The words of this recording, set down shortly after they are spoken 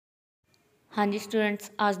हाँ जी स्टूडेंट्स,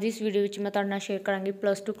 आज ਦੀ ਇਸ ਵੀਡੀਓ ਵਿੱਚ ਮੈਂ ਤੁਹਾਡੇ ਨਾਲ ਸ਼ੇਅਰ ਕਰਾਂਗੀ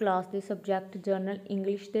 +2 ਕਲਾਸ ਦੇ ਸਬਜੈਕਟ ਜਰਨਲ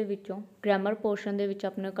ਇੰਗਲਿਸ਼ ਦੇ ਵਿੱਚੋਂ ਗ੍ਰਾਮਰ ਪੋਰਸ਼ਨ ਦੇ ਵਿੱਚ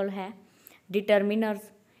ਆਪਣੇ ਕੋਲ ਹੈ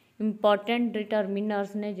ਡਿਟਰਮੀਨਰਸ। ਇੰਪੋਰਟੈਂਟ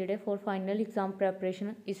ਡਿਟਰਮੀਨਰਸ ਨੇ ਜਿਹੜੇ ਫॉर ਫਾਈਨਲ ਐਗਜ਼ਾਮ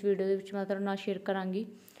ਪ੍ਰੈਪਰੇਸ਼ਨ ਇਸ ਵੀਡੀਓ ਦੇ ਵਿੱਚ ਮੈਂ ਤੁਹਾਡੇ ਨਾਲ ਸ਼ੇਅਰ ਕਰਾਂਗੀ।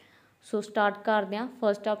 ਸੋ ਸਟਾਰਟ ਕਰਦੇ ਹਾਂ।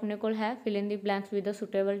 ਫਸਟ ਆਪਣੇ ਕੋਲ ਹੈ fill in the blanks with the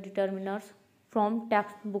suitable ਡਿਟਰਮੀਨਰਸ from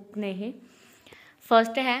text book ਨੇ ਇਹ।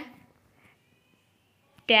 ਫਸਟ ਹੈ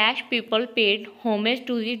dash people paid ਹੋਮੇਜ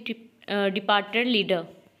to the ਡਿਪਾਰਟਡ leader.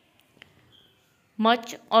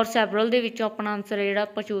 Much ਔਰ ਸੈਵਰਲ ਦੇ ਵਿੱਚੋਂ ਆਪਣਾ ਆਂਸਰ ਹੈ ਜਿਹੜਾ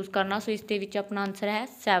ਆਪਾਂ ਚੂਜ਼ ਕਰਨਾ। ਸੋ ਇਸ ਦੇ ਵਿੱਚ ਆਪਣਾ ਆਂਸਰ ਹੈ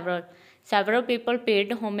several. Several people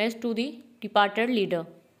paid ਹੋਮੇਜ to the ਡਿਪਾਰਟਡ leader.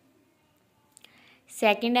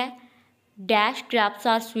 Second ਹੈ dash ਗ੍ਰੈਪਸ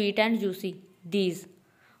R sweet and juicy these.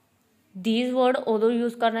 These word ਉਦੋਂ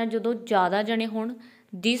ਯੂਜ਼ ਕਰਨਾ ਜਦੋਂ ਜ਼ਿਆਦਾ ਜਣੇ ਹੋਣ।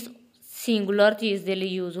 ਦਿਸ ਸਿੰਗੂਲਰ ਚੀਜ਼ ਦੇ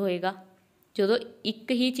ਲਈ ਯੂਜ਼ ਹੋਏਗਾ ਜਦੋਂ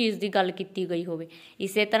ਇੱਕ ਹੀ ਚੀਜ਼ ਦੀ ਗੱਲ ਕੀਤੀ ਗਈ ਹੋਵੇ।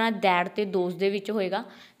 ਇਸੇ ਤਰ੍ਹਾਂ ਦੈਟ ਅਤੇ ਦੋਜ਼ ਦੇ ਵਿੱਚ ਹੋਏਗਾ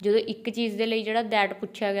ਜਦੋਂ ਇੱਕ ਚੀਜ਼ ਦੇ ਲਈ ਜਿਹੜਾ ਦੈਟ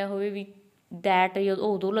ਪੁੱਛਿਆ ਗਿਆ ਹੋਵੇ ਵੀ ਦੈਟ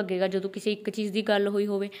ਉਦੋਂ ਲੱਗੇਗਾ ਜਦੋਂ ਕਿਸੇ ਇੱਕ ਚੀਜ਼ ਦੀ ਗੱਲ ਹੋਈ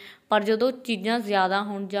ਹੋਵੇ। ਪਰ ਜਦੋਂ ਚੀਜ਼ਾਂ ਜ਼ਿਆਦਾ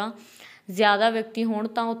ਹੋਣ ਜਾਂ ਜ਼ਿਆਦਾ ਵਿਅਕਤੀ ਹੋਣ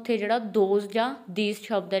ਤਾਂ ਉੱਥੇ ਜਿਹੜਾ ਦੋਜ਼ ਜਾਂ ਦੀਸ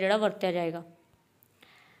ਸ਼ਬਦ ਹੈ ਜਿਹੜਾ ਵਰਤਿਆ ਜਾਏਗਾ।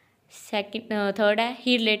 ਥਰਡ ਹੈ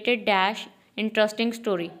ਹੀ related dash interesting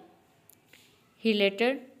story. He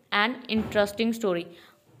related and interesting story.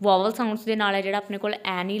 Vowel sounds ਦੇ ਨਾਲ ਹੈ ਜਿਹੜਾ ਆਪਣੇ ਕੋਲ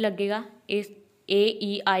ਐਨ ਹੀ ਲੱਗੇਗਾ।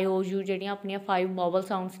 AEIOU ਜਿਹੜੀਆਂ ਆਪਣੀਆਂ 5 ਵੋਵਲ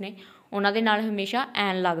ਸਾਊਂਡਸ ਨੇ ਉਹਨਾਂ ਦੇ ਨਾਲ ਹਮੇਸ਼ਾ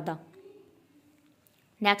ਐਨ ਲੱਗਦਾ।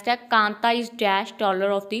 ਨੈਕਸਟ ਹੈ Kanta is dash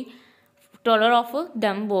taller of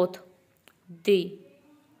them both the.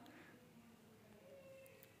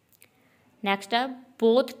 Next ਹੈ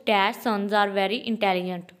ਬੋਥ dash sons are very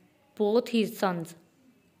intelligent. Both his sons.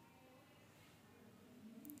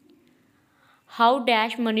 How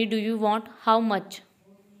dash money do you want. How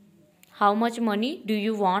much money do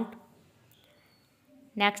you want.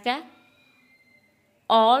 Next ਹੈ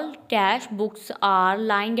all dash books are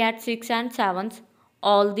lying at 6 and 7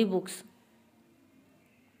 all the books।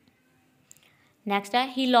 next ਹੈ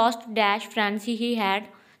he lost dash friends he had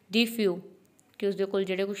the few ਕਿ ਉਸਦੇ ਕੋਲ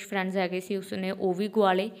ਜਿਹੜੇ ਕੁਛ friends ਹੈਗੇ ਸੀ ਉਸਨੇ ਉਹ ਵੀ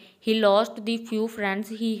ਗਵਾ ਲਏ। he lost the few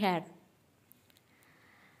friends he had।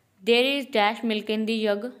 there is dash milk in the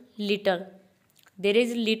jug little। there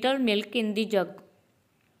is little milk in the jug।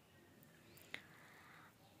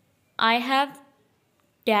 I have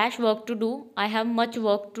dash work to do। I have much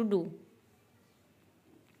work to do।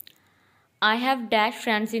 I have dash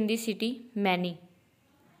friends in the city many।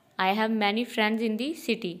 I have many friends in the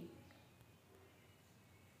city।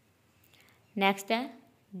 next है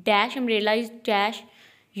dash umbrella is dash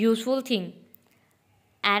useful thing।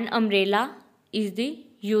 an umbrella is the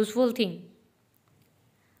useful thing।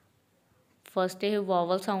 First ਇਹ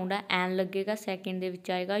vowel sound ਹੈ ਐਨ ਲੱਗੇਗਾ। Second ਦੇ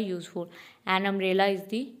ਵਿੱਚ ਆਏਗਾ useful. an umbrella is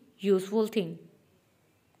the useful thing।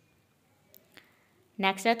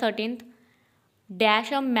 next है 13th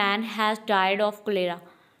dash a man has died of cholera।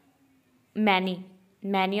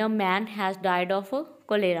 many a man has died of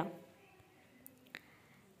cholera।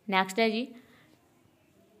 next है जी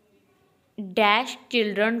dash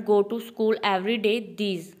children go to school every day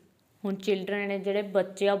these। ਹੁਣ children ਨੇ ਜਿਹੜੇ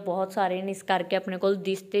ਬੱਚੇ ਆ ਬਹੁਤ ਸਾਰੇ ਨੇ ਇਸ ਕਰਕੇ ਆਪਣੇ ਕੋਲ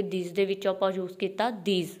ਦਿਸ ਅਤੇ ਦਿਸ ਦੇ ਵਿੱਚ ਆਪਾਂ ਯੂਜ਼ ਕੀਤਾ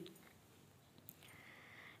these।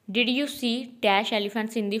 did you see dash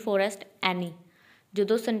elephants in the forest any।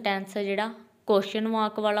 ਜਦੋਂ ਸੈਂਟੈਂਸ ਹੈ ਜਿਹੜਾ ਕੁਐਸਚਨ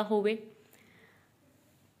ਮਾਰਕ ਵਾਲਾ ਹੋਵੇ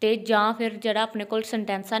ਅਤੇ ਜਾਂ ਫਿਰ ਜਿਹੜਾ ਆਪਣੇ ਕੋਲ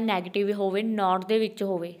ਸੈਂਟੈਂਸ ਆ ਨੈਗੇਟਿਵ ਹੋਵੇ ਨੋਟ ਦੇ ਵਿੱਚ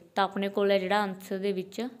ਹੋਵੇ ਤਾਂ ਆਪਣੇ ਕੋਲ ਹੈ ਜਿਹੜਾ ਆਨਸਰ ਦੇ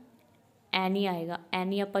ਵਿੱਚ ਐਨੀ ਆਏਗਾ।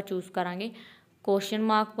 ਐਨੀ ਆਪਾਂ ਚੂਜ਼ ਕਰਾਂਗੇ ਕੁਐਸਚਨ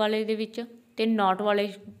ਮਾਰਕ ਵਾਲੇ ਦੇ ਵਿੱਚ ਅਤੇ ਨੋਟ ਵਾਲੇ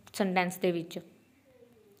ਸੈਂਟੈਂਸ ਦੇ ਵਿੱਚ।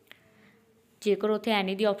 ਜੇਕਰ ਉੱਥੇ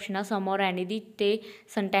ਐਨੀ ਦੀ ਆਪਸ਼ਨ ਆ ਸਮ ਔਰ ਐਨੀ ਦੀ ਅਤੇ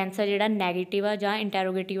ਸੈਂਟੈਂਸ ਆ ਜਿਹੜਾ ਨੈਗੇਟਿਵ ਆ ਜਾਂ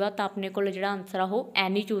ਇੰਟੈਰੋਗੇਟਿਵ ਆ ਤਾਂ ਆਪਣੇ ਕੋਲ ਜਿਹੜਾ ਆਨਸਰ ਆ ਉਹ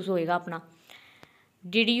ਐਨੀ ਚੂਜ਼ ਹੋਏਗਾ ਆਪਣਾ।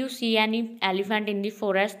 Did you C any elephant in the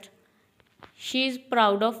forest. She is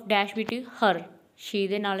proud of dash ਵਿਟ ਹਰ। ਸ਼ੀ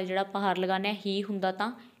ਦੇ ਨਾਲ ਜਿਹੜਾ ਆਪਾਂ ਹਰ ਲਗਾਉਂਦੇ ਹਾਂ ਹੀ ਹੁੰਦਾ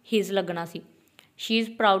ਤਾਂ ਹਿਜ਼ ਲੱਗਣਾ ਸੀ। She is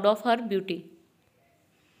proud of her beauty.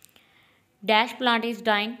 Dash plant is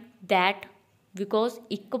dyeing that because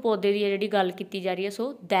ਇੱਕ ਪੌਦੇ ਦੀ ਜਿਹੜੀ ਗੱਲ ਕੀਤੀ ਜਾ ਰਹੀ ਹੈ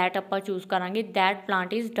ਸੋ ਦੈਟ ਆਪਾਂ ਚੂਜ਼ ਕਰਾਂਗੇ that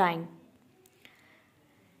plant is dyeing.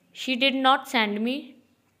 she did not send me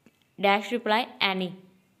dash reply any।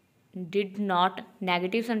 did not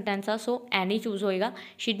negative sentence ਆ ਸੋ any ਚੂਜ਼ ਹੋਏਗਾ।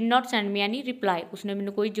 she did not send me any reply ਉਸਨੇ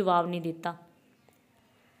ਮੈਨੂੰ ਕੋਈ ਜਵਾਬ ਨਹੀਂ ਦਿੱਤਾ।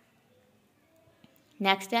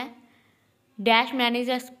 ਨੈਕਸਟ ਹੈ dash man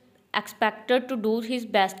is expected to do his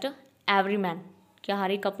best every man ਕਿ ਹਰ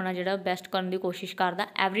ਇੱਕ ਆਪਣਾ ਜਿਹੜਾ ਬੈਸਟ ਕਰਨ ਦੀ ਕੋਸ਼ਿਸ਼ ਕਰਦਾ।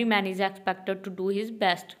 every man is expected to do his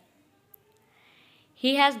best।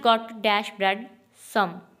 he has got dash bread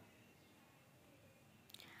some।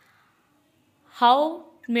 how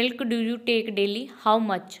milk do you take daily how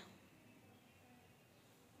much।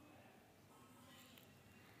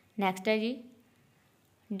 next है जी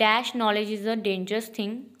dash knowledge is a dangerous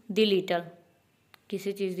thing the little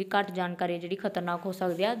किसी चीज़ की घट जानकारी जिहड़ी खतरनाक हो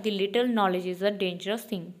सकती है। The little knowledge is a dangerous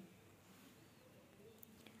thing.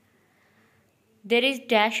 There is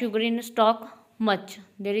dash sugar in stock much.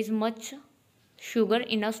 There is much sugar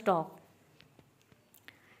in a stock.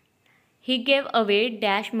 He gave away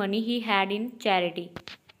dash money he had in charity.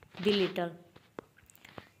 The little.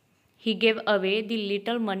 He gave away the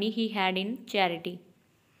little money he had in charity.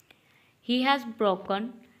 He has broken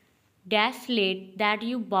dash slate that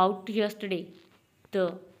you bought yesterday. The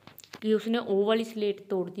कि उसने ਉਹ ਵਾਲੀ slate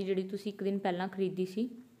ਤੋੜਤੀ ਜਿਹੜੀ ਤੁਸੀਂ ਇੱਕ ਦਿਨ ਪਹਿਲਾਂ ਖਰੀਦੀ ਸੀ।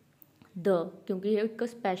 ਦ ਕਿਉਂਕਿ ਇਹ ਇੱਕ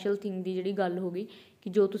ਸਪੈਸ਼ਲ ਥਿੰਗ ਦੀ ਜਿਹੜੀ ਗੱਲ ਹੋ ਗਈ ਕਿ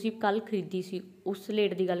ਜੋ ਤੁਸੀਂ ਕੱਲ੍ਹ ਖਰੀਦੀ ਸੀ ਉਸ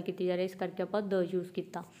ਸਲੇਟ ਦੀ ਗੱਲ ਕੀਤੀ ਜਾ ਰਹੀ, ਇਸ ਕਰਕੇ ਆਪਾਂ ਦ ਯੂਜ਼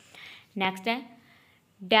ਕੀਤਾ। ਨੈਕਸਟ ਹੈ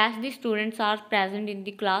ਡੈਸ਼ ਦੀ ਸਟੂਡੈਂਟਸ ਆਰ ਪ੍ਰੈਜੈਂਟ ਇਨ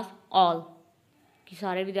ਦੀ ਕਲਾਸ ਆਲ, ਕਿ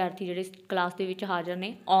ਸਾਰੇ ਵਿਦਿਆਰਥੀ ਜਿਹੜੇ ਕਲਾਸ ਦੇ ਵਿੱਚ ਹਾਜ਼ਰ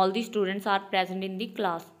ਨੇ। ਆਲ ਦੀ students R present in the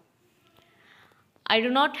class. I do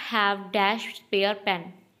not have dash spare PAN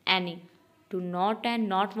any. Do not and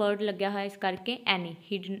not word ਲੱਗਿਆ ਹੋਇਆ ਇਸ ਕਰਕੇ ਐਨੀ।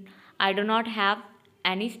 I do not have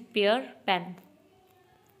any spare PAN.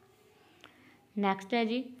 Next ਹੈ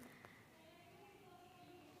ਜੀ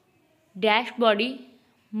dash body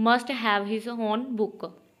must have his on book.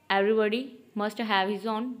 Everybody must have his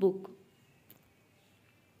own book.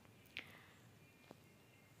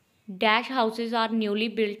 Dash houses are newly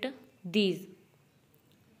built these।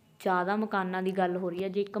 ज़्यादा मकाना की गल हो रही है।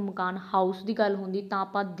 जे एक मकान हाउस की गल होंदी तो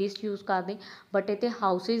आप दिस यूज़ करते, बट इतने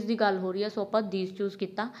हाउसिस की गल हो रही है सो आप दिस चूज़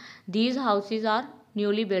किया। These houses are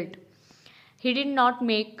newly built. He did not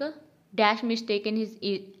make dash mistake in his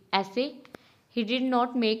essay। He did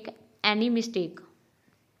not make any mistake.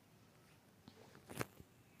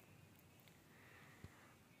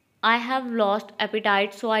 I have lost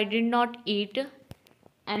appetite so I did not eat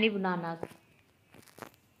any bananas।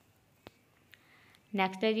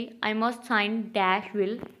 Next है जी I must sign dash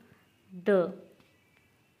will the।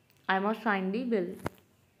 I must sign the bill।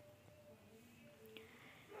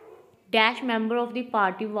 dash member of the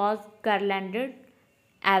party was garlanded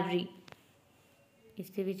every।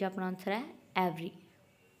 इसके विच अपना answer है every।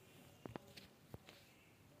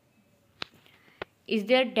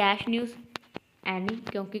 is there dash news any,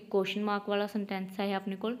 क्योंकि question mark वाला sentence है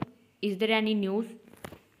अपने को। Is there any news.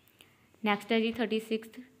 Next है जी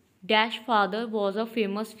 36 dash father was a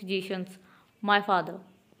famous physicians my father.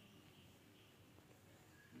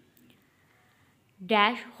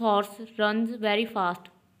 Dash horse runs vary fast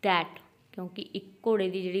that, क्योंकि एक घोड़े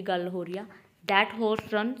की जी गल हो रही है। That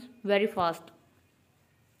horse runs vary fast.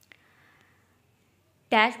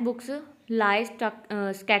 Dash books lie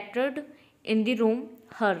scattered in the room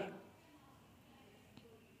her.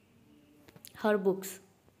 her books।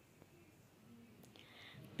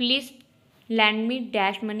 please lend me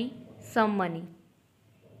dash money some money।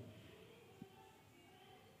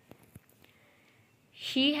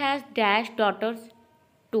 she has dash daughters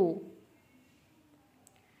two।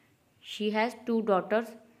 she has two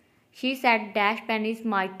daughters। she said dash pen is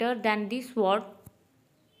mightier than the sword।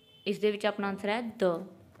 इस दे विच अपना answer है the।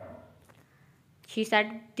 she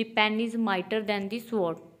said the pen is mightier than the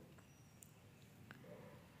sword।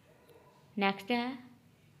 Next है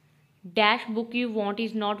dash book you want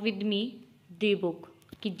is not with me the book,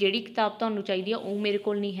 कि जिहड़ी किताब तुहानूं चाहिदी है वो मेरे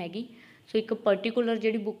कोल नहीं हैगी। सो एक पर्टिकुलर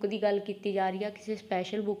जिहड़ी बुक की गल की जा रही है, किसी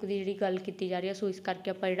स्पैशल बुक की जिहड़ी गल की जा रही है, सो इस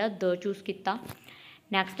करके आपां जिहड़ा द चूज़ किया।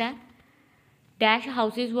 नैक्सट है dash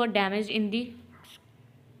houses were damage in the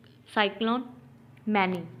cyclone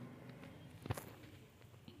many.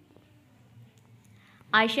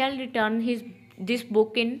 I shell return his this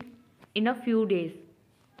book in a few days.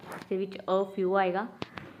 इसके विच अ फ्यू आएगा।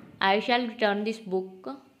 आई शैल return this book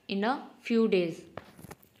in a few days.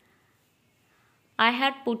 I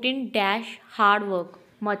had put in dash hard work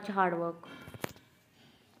much hard work.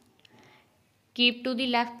 Keep to the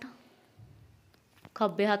left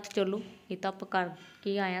खब्बे हथ चलो, ये तो आप कर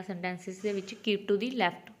के आए sentences they which keep to the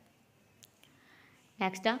left.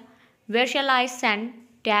 Next uh where shell I send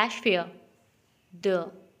dash fair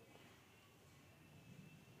the.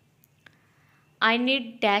 I need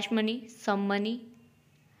dash money some money।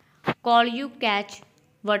 call you catch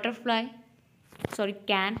butterfly sorry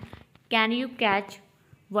can you catch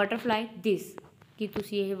butterfly this, कि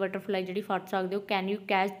तुसी ये butterfly जिहड़ी फड़ सकदे हो। can you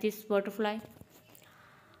catch this butterfly।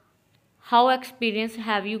 how experience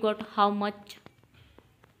have you got how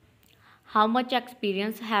much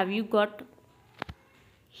experience have you got।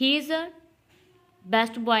 he is the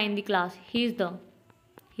best boy in the class। he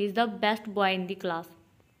is the best boy in the class।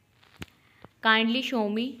 kindly show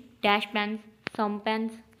me dash pens some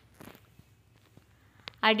pens।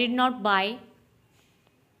 I did not buy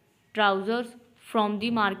trousers from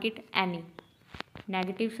the market any।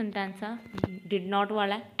 Negative sentence है did not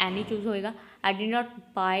वाला any choose होएगा। I did not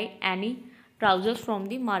buy any trousers from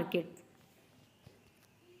the market.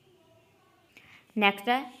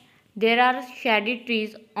 Next है there are shady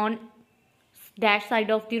trees on that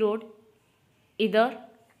side of the road. Either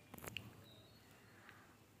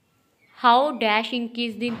how dash ink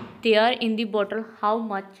is there in the bottle. How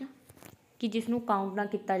much ਕਿ ਜਿਸ ਨੂੰ count ਨਾ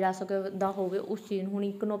ਕੀਤਾ ਜਾ ਸਕਦਾ ਹੋਵੇ ਉਸ ਚੀਜ਼ ਨੂੰ, ਹੁਣ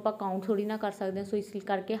ਇੱਕ ਨੂੰ ਆਪਾਂ ਕਾਊਂਟ ਥੋੜ੍ਹੀ ਨਾ ਕਰ ਸਕਦੇ ਹਾਂ, ਸੋ ਇਸ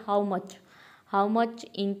ਕਰਕੇ how much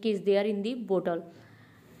ink is there in the bottle.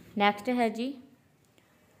 Next ਹੈ ਜੀ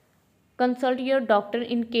consult your doctor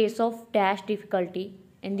in case of dash difficulty,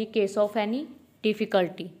 in the case of any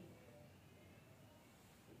difficulty,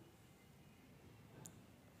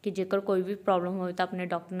 ਕਿ ਜੇਕਰ ਕੋਈ ਵੀ ਪ੍ਰੋਬਲਮ ਹੋਵੇ ਤਾਂ ਆਪਣੇ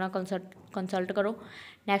ਡਾਕਟਰ ਨਾਲ ਕੰਸਲਟ ਕਰੋ।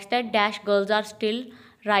 ਨੈਕਸਟ ਹੈ dash girls are still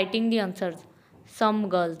writing the ਆਂਸਰਸ। Sum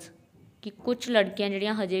girls ਕਿ ਕੁਛ ਲੜਕੀਆਂ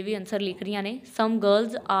ਜਿਹੜੀਆਂ ਹਜੇ ਵੀ ਆਂਸਰ ਲਿਖ ਰਹੀਆਂ ਨੇ। ਸਮ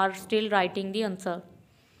girls are still writing the answer.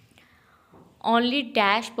 Only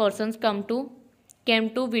dash persons came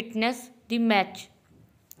to witness the match.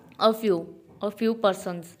 A few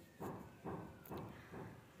persons.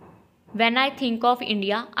 When I think of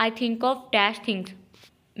India, I think of dash things,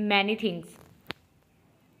 many things.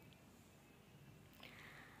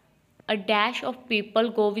 A dash of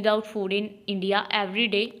people go without food in India every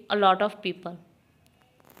day, a lot of people.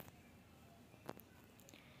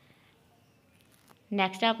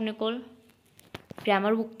 Next है अपने कोल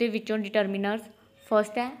grammar book के विचों determiners.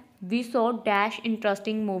 First है we saw dash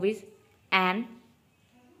interesting movies and,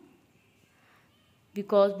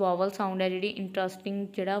 because vowel sound है जी interesting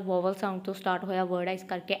जोड़ा vowel sound तो start होया word है, इस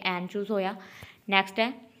करके एन चूज होया। नैक्सट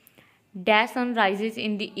है dash sun राइजिज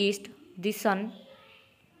in the east, the sun.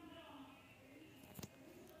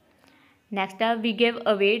 Next है we give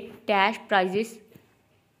away dash prices,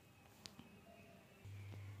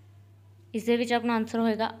 इस अपना आंसर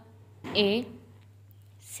होएगा ए।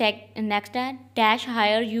 नैक्सट है dash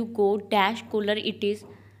hire you go dash cooler it is,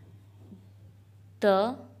 the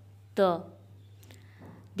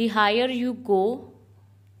hire you go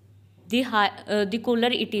the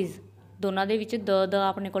cooler it is, दोनों के which the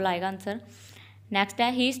अपने को आएगा आंसर। नैक्सट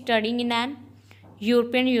है ही studying in an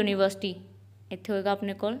European university, इत्थे होएगा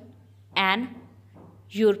अपने को एन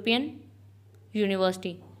यूरोपियन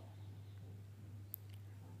यूनिवर्सिटी।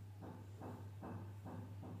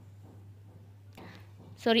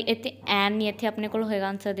 सॉरी इत्थे एन नहीं, इत्थे अपने को होएगा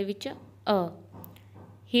answer they which a.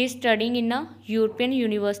 He studying in a European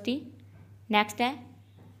university. Next है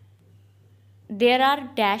there are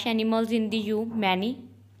dash animals in the you, many.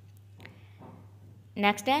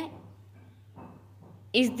 Next है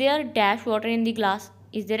is there dash water in the glass,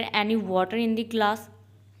 is there any water in the glass.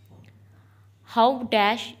 How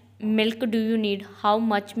dash milk do you need, how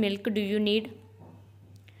much milk do you need.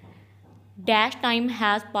 Dash time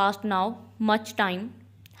has passed now, much time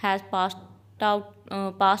has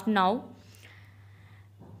passed now.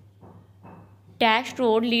 Dash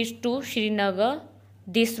road leads to Srinagar,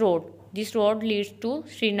 this road leads to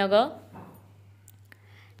Srinagar.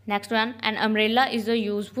 Next one, an umbrella is a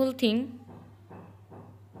useful thing.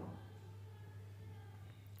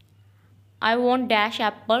 I want dash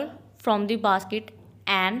apple from the basket,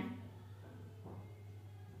 and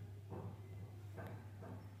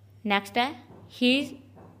next है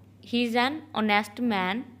he's an honest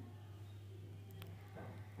man,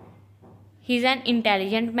 he's an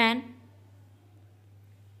intelligent man.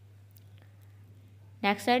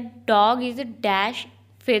 Next है dog is a dash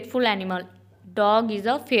faithful animal, dog is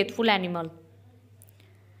a faithful animal.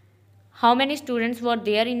 How many students were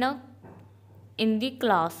there in the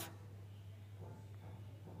class?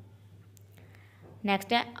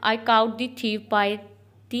 Next है I caught the thief by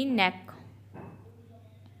the neck.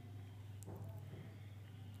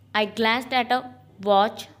 I glanced at a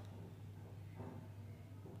watch.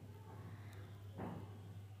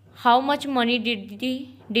 How much money did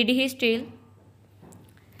he steal?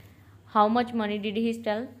 How much money did he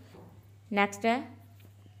steal? Next है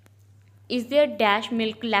is there dash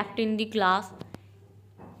milk left in the glass?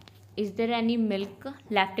 Is there any milk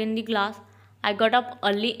left in the glass? I got up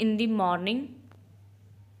early in the morning.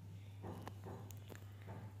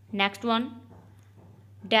 Next one,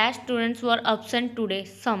 dash students were absent today.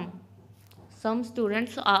 Some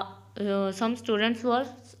students were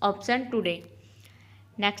absent today.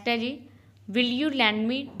 Next है जी will you lend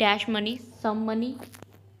me dash money, some money.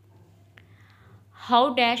 How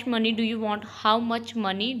dash money do you want, how much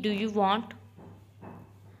money do you want.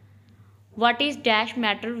 What is dash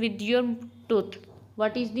matter with your tooth,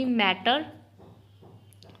 what is the matter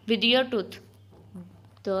with your tooth.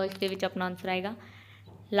 तो इसके विच अपना answer आएगा।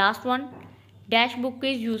 Last one dash book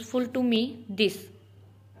is useful to me, this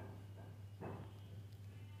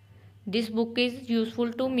book is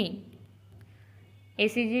useful to me.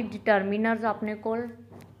 इसी जी determiners अपने को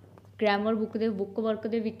grammar book ਦੇ book work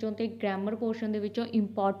ਦੇ ਵਿੱਚੋਂ ਤੇ ਗ੍ਰਾਮਰ ਪੋਰਸ਼ਨ ਦੇ ਵਿੱਚੋਂ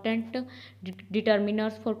important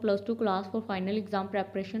determiners for +2 class for final exam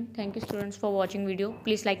preparation. Thank you students for watching video.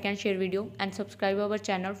 Please like and share video and subscribe our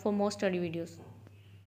channel for more study videos.